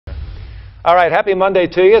All right, happy Monday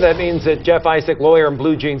to you. That means that Jeff Isaac, lawyer in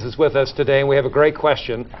blue jeans, is with us today, and we have a great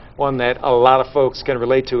question, one that a lot of folks can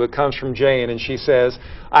relate to. It comes from Jane, and she says,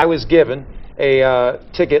 I was given a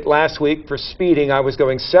ticket last week for speeding. I was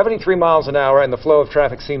going 73 miles an hour, and the flow of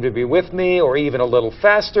traffic seemed to be with me, or even a little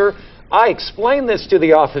faster. I explained this to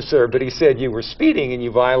the officer, but he said, you were speeding and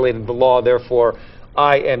you violated the law, therefore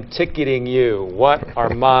I am ticketing you. What are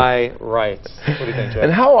my rights? What do you think, Jeff?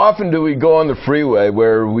 And how often do we go on the freeway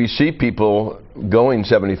where we see people going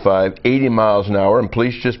 75, 80 miles an hour and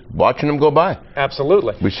police just watching them go by?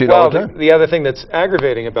 Absolutely. We see it all the time. The other thing that's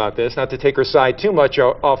aggravating about this, not to take her side too much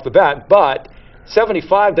off the bat, but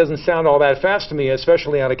 75 doesn't sound all that fast to me,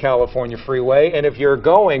 especially on a California freeway. And if you're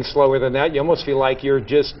going slower than that, you almost feel like you're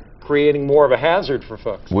just creating more of a hazard for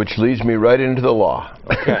folks. Which leads me right into the law.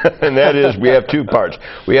 Okay. And that is, we have two parts.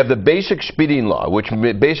 We have the basic speeding law, which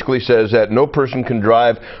basically says that no person can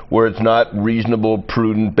drive where it's not reasonable,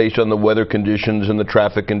 prudent, based on the weather conditions and the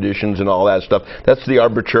traffic conditions and all that stuff. That's the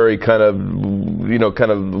arbitrary kind of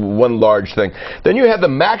one large thing. Then you have the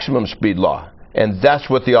maximum speed law, and that's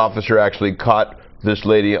what the officer actually caught this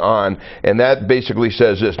lady on, and that basically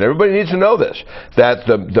says this, and everybody needs to know this, that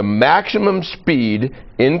the maximum speed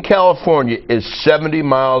in California is 70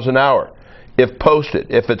 miles an hour if posted.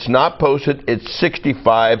 If it's not posted, it's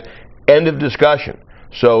 65, end of discussion.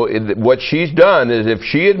 So what she's done is, if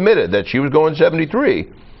she admitted that she was going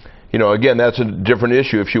 73, again, that's a different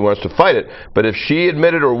issue if she wants to fight it. But if she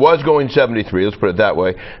admitted or was going 73, let's put it that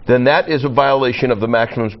way, then that is a violation of the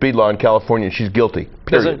maximum speed law in California, and she's guilty.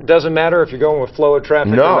 Period. Doesn't matter if you're going with flow of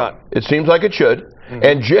traffic or not? No, it seems like it should.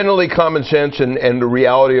 And generally common sense and the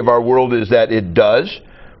reality of our world is that it does.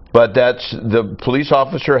 But that's, the police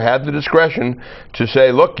officer had the discretion to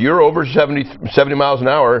say, look, you're over 70 miles an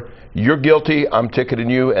hour, you're guilty, I'm ticketing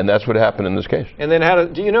you, and that's what happened in this case. And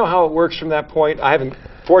then do you know how it works from that point? I haven't,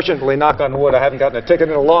 fortunately, knock on wood, I haven't gotten a ticket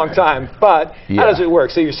in a long time, but how does it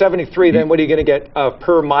work? So you're 73, then what are you going to get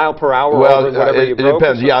per mile per hour? Well, over whatever you broke? It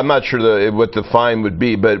depends. Yeah, I'm not sure what the fine would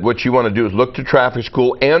be, but what you want to do is look to traffic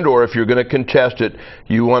school, and or if you're going to contest it,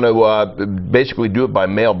 you want to basically do it by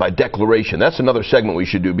mail, by declaration. That's another segment we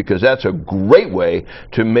should do, because that's a great way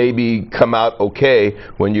to maybe come out okay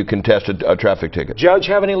when you contest a traffic ticket. Judge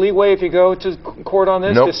have any leeway if you go to court on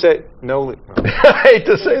this? Nope. To say no. I hate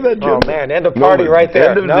to say that, Jim. Oh man, end of party right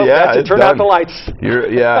there. No, that's it. Turn out the lights.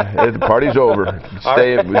 The party's over.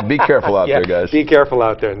 Be careful out there, guys. Be careful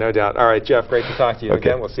out there, no doubt. All right, Jeff, great to talk to you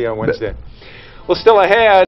again. We'll see you on Wednesday. Well, still ahead.